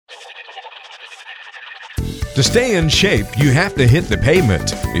To stay in shape, you have to hit the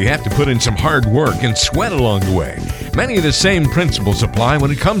pavement. You have to put in some hard work and sweat along the way. Many of the same principles apply when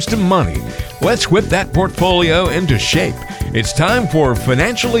it comes to money. Let's whip that portfolio into shape. It's time for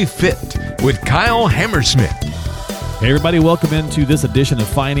Financially Fit with Kyle Hammersmith. Hey everybody, welcome into this edition of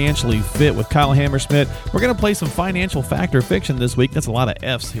Financially Fit with Kyle Hammersmith. We're going to play some financial fact or fiction this week. That's a lot of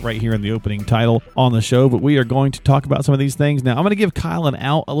F's right here in the opening title on the show, but we are going to talk about some of these things. Now, I'm going to give Kyle an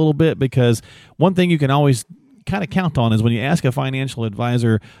out a little bit because one thing you can always kind of count on is when you ask a financial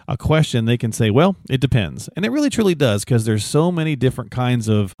advisor a question, they can say, well, it depends. And it really truly does, because there's so many different kinds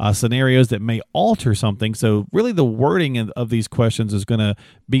of scenarios that may alter something. So really the wording of these questions is going to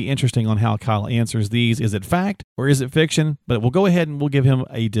be interesting on how Kyle answers these. Is it fact or is it fiction? But we'll go ahead and we'll give him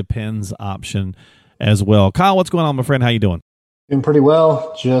a depends option as well. Kyle, what's going on, my friend? How you doing? Doing pretty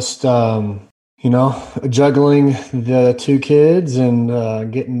well. Just, juggling the two kids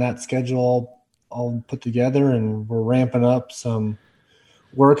and getting that schedule all put together, and we're ramping up some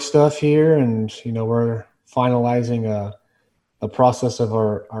work stuff here, and we're finalizing a process of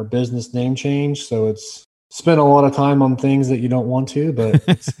our business name change. So it's spent a lot of time on things that you don't want to, but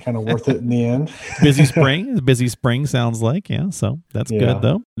it's kind of worth it in the end. Busy spring sounds like. Yeah, so that's good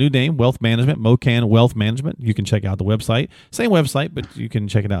though. New name, Wealth Management, Mocan Wealth Management. You can check out the website. Same website, but you can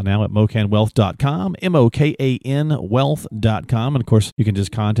check it out now at mocanwealth.com, MOKAN wealth.com. And of course, you can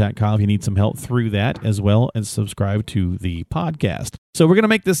just contact Kyle if you need some help through that, as well as subscribe to the podcast. So we're going to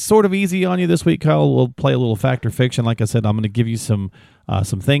make this sort of easy on you this week, Kyle. We'll play a little fact or fiction. Like I said, I'm going to give you some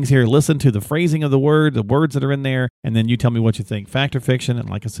things here. Listen to the phrasing of the words that are in there, and then you tell me what you think, fact or fiction. And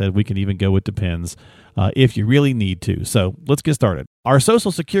like I said, we can even go with depends if you really need to. So let's get started. Our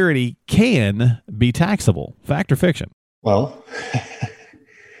Social Security can be taxable. Fact or fiction? Well,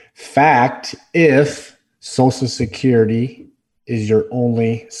 fact if Social Security is your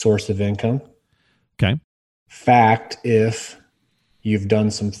only source of income. Okay. Fact if you've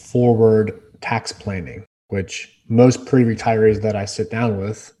done some forward tax planning, which most pre-retirees that I sit down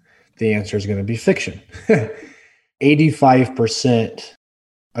with, the answer is going to be fiction. 85%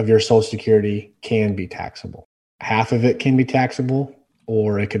 of your Social Security can be taxable. Half of it can be taxable,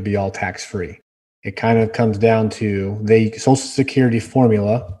 or it could be all tax-free. It kind of comes down to the Social Security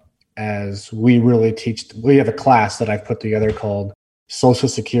formula, as we really teach. We have a class that I've put together called Social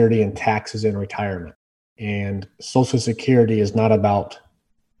Security and Taxes in Retirement. And Social Security is not about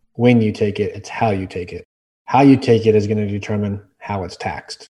when you take it, it's how you take it. How you take it is going to determine how it's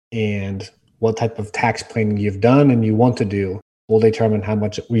taxed. And what type of tax planning you've done and you want to do will determine how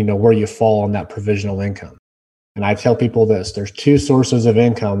much, where you fall on that provisional income. And I tell people this, there's two sources of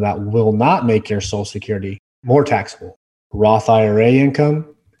income that will not make your Social Security more taxable: Roth IRA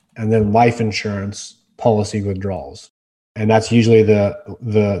income and then life insurance policy withdrawals. And that's usually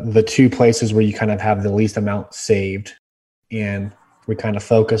the two places where you kind of have the least amount saved. And we kind of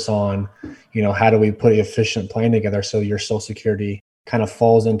focus on, how do we put an efficient plan together so your Social Security kind of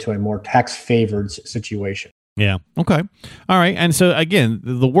falls into a more tax-favored situation. Yeah. Okay. All right. And so again,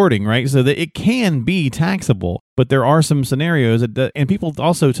 the wording, right? So that it can be taxable, but there are some scenarios and people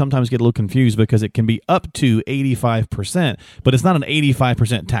also sometimes get a little confused because it can be up to 85%, but it's not an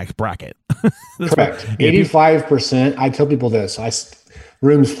 85% tax bracket. Correct. 85%. I tell people this,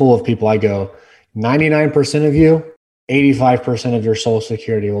 rooms full of people, I go, 99% of you, 85% of your Social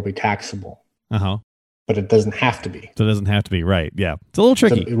Security will be taxable. Uh-huh. But it doesn't have to be. So it doesn't have to be, right? Yeah. It's a little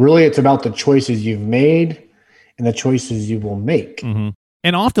tricky. So really, it's about the choices you've made and the choices you will make. Mm-hmm.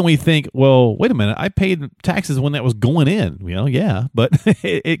 And often we think, well, wait a minute, I paid taxes when that was going in. Yeah, but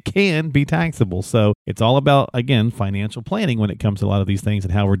it can be taxable. So it's all about, again, financial planning when it comes to a lot of these things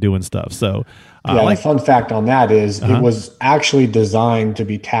and how we're doing stuff. So the fun fact on that is it was actually designed to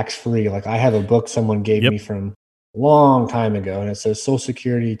be tax-free. Like I have a book someone gave me from a long time ago, and it says Social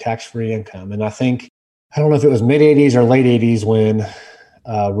Security tax-free income. And I don't know if it was mid-'80s or late 80s when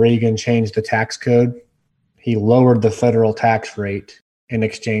Reagan changed the tax code. He lowered the federal tax rate in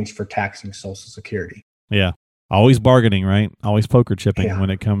exchange for taxing Social Security. Yeah. Always bargaining, right? Always poker chipping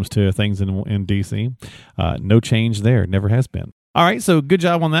when it comes to things in D.C. No change there. Never has been. All right. So good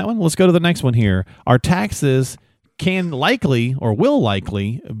job on that one. Let's go to the next one here. Our taxes can likely or will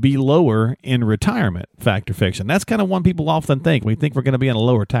likely be lower in retirement. Fact or fiction? That's kind of one people often think. We think we're going to be in a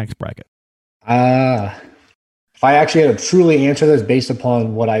lower tax bracket. If I actually had to truly answer this based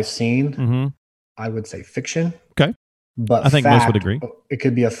upon what I've seen, I would say fiction. Okay. But I think most would agree. It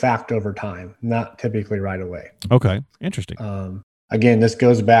could be a fact over time, not typically right away. Okay. Interesting. Again, this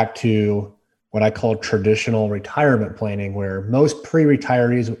goes back to what I call traditional retirement planning, where most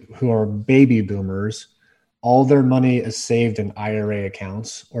pre-retirees who are baby boomers all their money is saved in IRA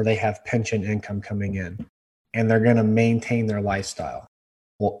accounts or they have pension income coming in and they're going to maintain their lifestyle.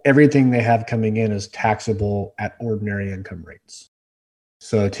 Well, everything they have coming in is taxable at ordinary income rates.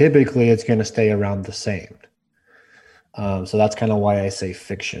 So typically it's going to stay around the same. So that's kind of why I say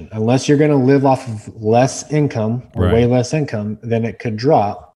fiction. Unless you're going to live off of less income or way less income, then it could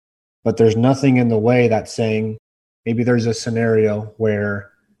drop. But there's nothing in the way that's saying maybe there's a scenario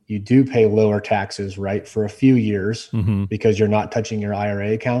where you do pay lower taxes, right, for a few years because you're not touching your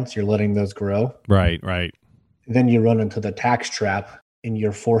IRA accounts. You're letting those grow. Right. Then you run into the tax trap and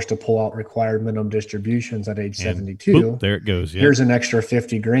you're forced to pull out required minimum distributions at age 72. Boop, there it goes. Here's an extra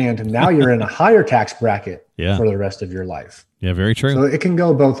 $50,000. And now you're in a higher tax bracket for the rest of your life. Yeah, very true. So it can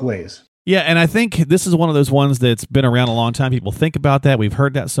go both ways. Yeah, and I think this is one of those ones that's been around a long time. People think about that. We've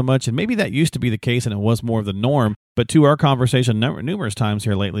heard that so much, and maybe that used to be the case and it was more of the norm. But to our conversation numerous times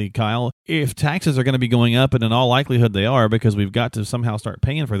here lately, Kyle, if taxes are going to be going up, and in all likelihood they are because we've got to somehow start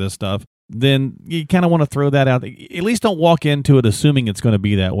paying for this stuff, then you kind of want to throw that out. At least don't walk into it assuming it's going to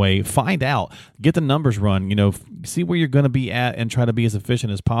be that way. Find out. Get the numbers run. See where you're going to be at and try to be as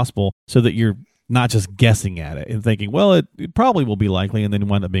efficient as possible so that you're not just guessing at it and thinking, well, it probably will be likely, and then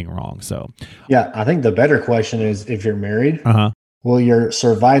wind up being wrong. So, yeah, I think the better question is if you're married, will your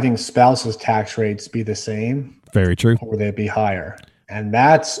surviving spouse's tax rates be the same? Very true. Or will they be higher? And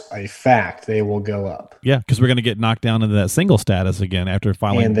that's a fact. They will go up. Yeah, because we're going to get knocked down into that single status again after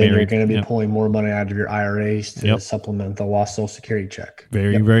filing. And then married. You're going to be pulling more money out of your IRAs to supplement the lost Social Security check.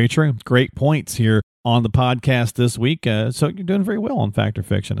 Very true. Great points here on the podcast this week. So you're doing very well on Fact or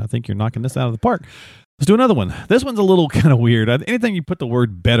Fiction. I think you're knocking this out of the park. Let's do another one. This one's a little kind of weird. Anything you put the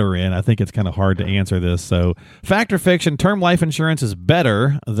word better in, I think it's kind of hard to answer this. So Fact or Fiction, term life insurance is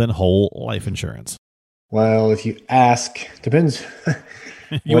better than whole life insurance. Well, if you ask, depends.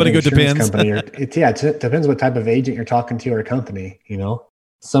 You want to go depends? It depends what type of agent you're talking to or a company.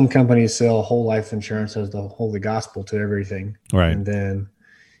 Some companies sell whole life insurance as the holy gospel to everything. Right. And then,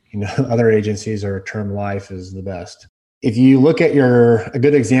 other agencies are term life is the best. If you look at a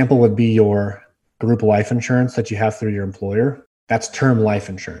good example would be your group life insurance that you have through your employer. That's term life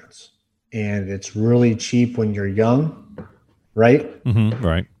insurance. And it's really cheap when you're young, right?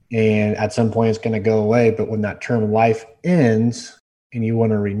 Right. And at some point it's going to go away. But when that term life ends and you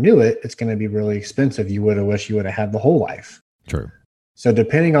want to renew it, it's going to be really expensive. You would have wished you would have had the whole life. True. So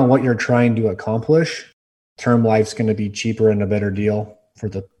depending on what you're trying to accomplish, term life's going to be cheaper and a better deal for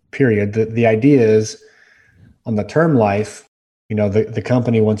the period. The idea is on the term life, the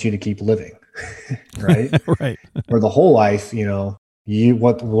company wants you to keep living, right? Right. Or the whole life,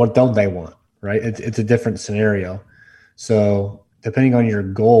 what don't they want, right? It's a different scenario. So depending on your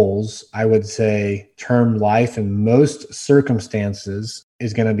goals, I would say term life in most circumstances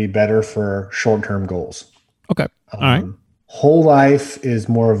is going to be better for short-term goals. Okay. All right. Whole life is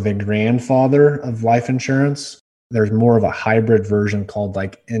more of the grandfather of life insurance. There's more of a hybrid version called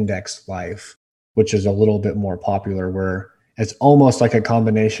like index life, which is a little bit more popular where it's almost like a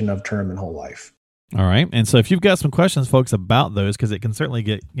combination of term and whole life. All right. And so if you've got some questions, folks, about those, because it can certainly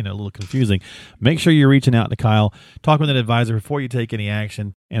get, a little confusing, make sure you're reaching out to Kyle. Talk with an advisor before you take any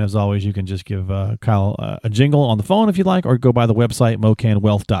action. And as always, you can just give Kyle a jingle on the phone if you'd like, or go by the website,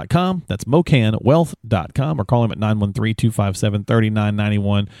 mocanwealth.com. That's mocanwealth.com, or call him at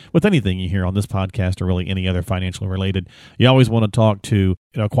 913-257-3991 with anything you hear on this podcast or really any other financially related. You always want to talk to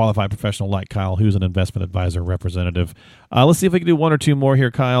a qualified professional like Kyle, who's an investment advisor representative. Let's see if we can do one or two more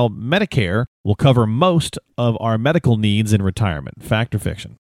here, Kyle. Medicare will cover most of our medical needs in retirement. Fact or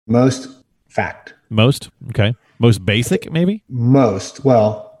fiction? Most fact. Most? Okay. Most basic, maybe? Most.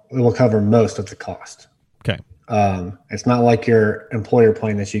 Well, it will cover most of the cost. Okay. It's not like your employer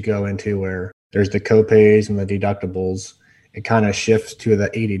plan that you go into where there's the copays and the deductibles. It kind of shifts to the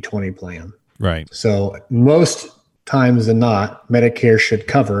 80-20 plan. Right. So most times than not, Medicare should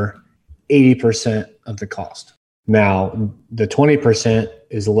cover 80% of the cost. Now, the 20%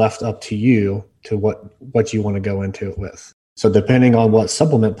 is left up to you to what you want to go into it with. So depending on what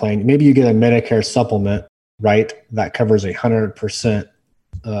supplement plan, maybe you get a Medicare supplement, right, that covers 100%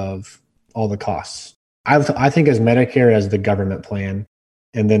 of all the costs. I think as Medicare as the government plan,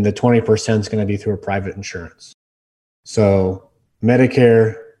 and then the 20% is going to be through a private insurance. So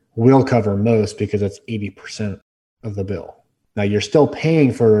Medicare will cover most because it's 80% of the bill. Now you're still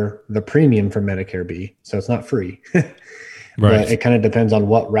paying for the premium for Medicare B, so it's not free. Right. But it kind of depends on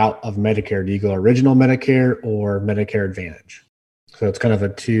what route of Medicare. Do you go original Medicare or Medicare Advantage? So it's kind of a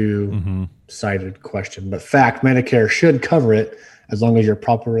two-sided question. But fact, Medicare should cover it as long as you're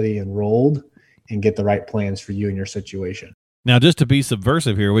properly enrolled and get the right plans for you and your situation. Now, just to be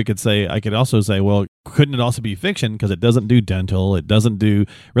subversive here, I could also say, well, couldn't it also be fiction because it doesn't do dental? It doesn't do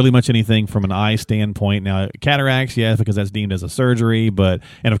really much anything from an eye standpoint. Now, cataracts, yes, because that's deemed as a surgery,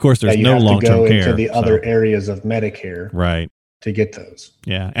 and of course, there's no long-term care. Into the other areas of Medicare, right, to get those.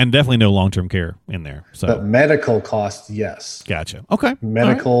 Yeah, and definitely no long-term care in there. So, but medical costs, yes. Gotcha. Okay.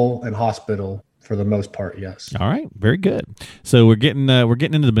 Medical and hospital. For the most part, yes. All right, very good. So we're getting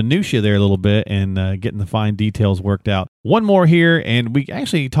into the minutia there a little bit and getting the fine details worked out. One more here, and we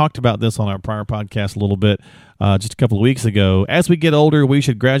actually talked about this on our prior podcast a little bit just a couple of weeks ago. As we get older, we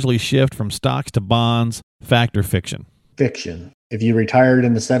should gradually shift from stocks to bonds. Fact or fiction? Fiction. If you retired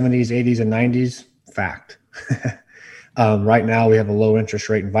in the 70s, 80s, and 90s, fact. Right now, we have a low interest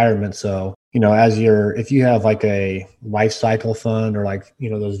rate environment, so if you have like a life cycle fund or like,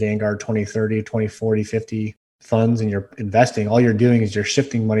 those Vanguard 2030, 2040, 50 funds and you're investing, all you're doing is you're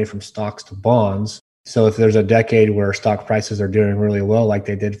shifting money from stocks to bonds. So if there's a decade where stock prices are doing really well, like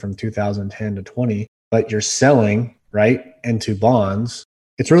they did from 2010 to 20, but you're selling right into bonds,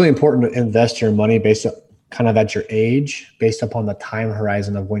 it's really important to invest your money based on kind of at your age, based upon the time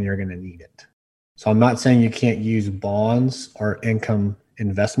horizon of when you're going to need it. So I'm not saying you can't use bonds or income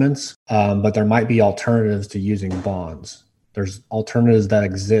investments, but there might be alternatives to using bonds. There's alternatives that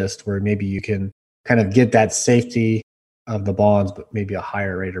exist where maybe you can kind of get that safety of the bonds, but maybe a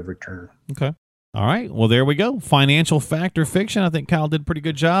higher rate of return. Okay. All right. Well, there we go. Financial fact or fiction. I think Kyle did a pretty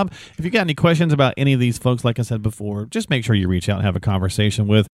good job. If you got any questions about any of these folks, like I said before, just make sure you reach out and have a conversation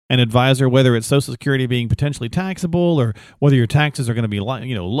with an advisor, whether it's Social Security being potentially taxable or whether your taxes are going to be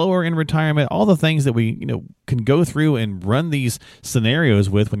lower in retirement, all the things that we can go through and run these scenarios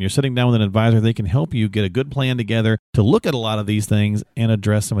with. When you're sitting down with an advisor, they can help you get a good plan together to look at a lot of these things and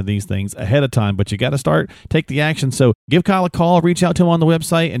address some of these things ahead of time. But you got to start, take the action. So give Kyle a call, reach out to him on the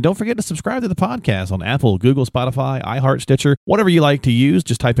website, and don't forget to subscribe to the podcast on Apple, Google, Spotify, iHeart, Stitcher, whatever you like to use.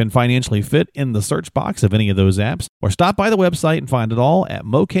 Just type in Financially Fit in the search box of any of those apps, or stop by the website and find it all at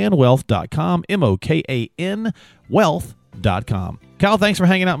mocanwealth.com, MOKAN wealth.com. Kyle, thanks for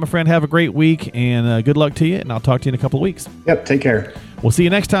hanging out, my friend. Have a great week, and good luck to you, and I'll talk to you in a couple of weeks. Yep, take care. We'll see you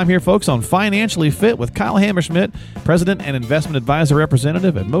next time here, folks, on Financially Fit with Kyle Hammerschmidt, President and Investment Advisor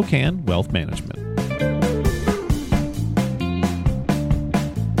Representative at Mocan Wealth Management.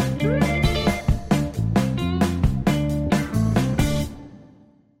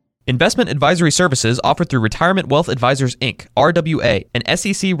 Investment advisory services offered through Retirement Wealth Advisors, Inc., RWA, an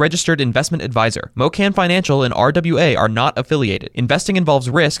SEC-registered investment advisor. Mocan Financial and RWA are not affiliated. Investing involves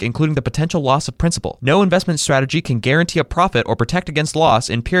risk, including the potential loss of principal. No investment strategy can guarantee a profit or protect against loss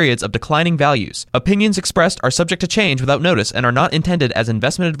in periods of declining values. Opinions expressed are subject to change without notice and are not intended as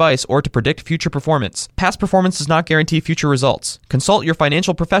investment advice or to predict future performance. Past performance does not guarantee future results. Consult your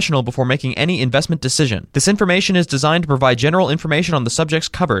financial professional before making any investment decision. This information is designed to provide general information on the subjects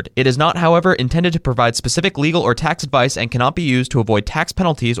covered. It is not, however, intended to provide specific legal or tax advice and cannot be used to avoid tax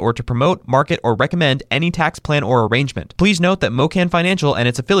penalties or to promote, market, or recommend any tax plan or arrangement. Please note that Mocan Financial and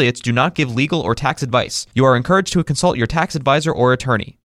its affiliates do not give legal or tax advice. You are encouraged to consult your tax advisor or attorney.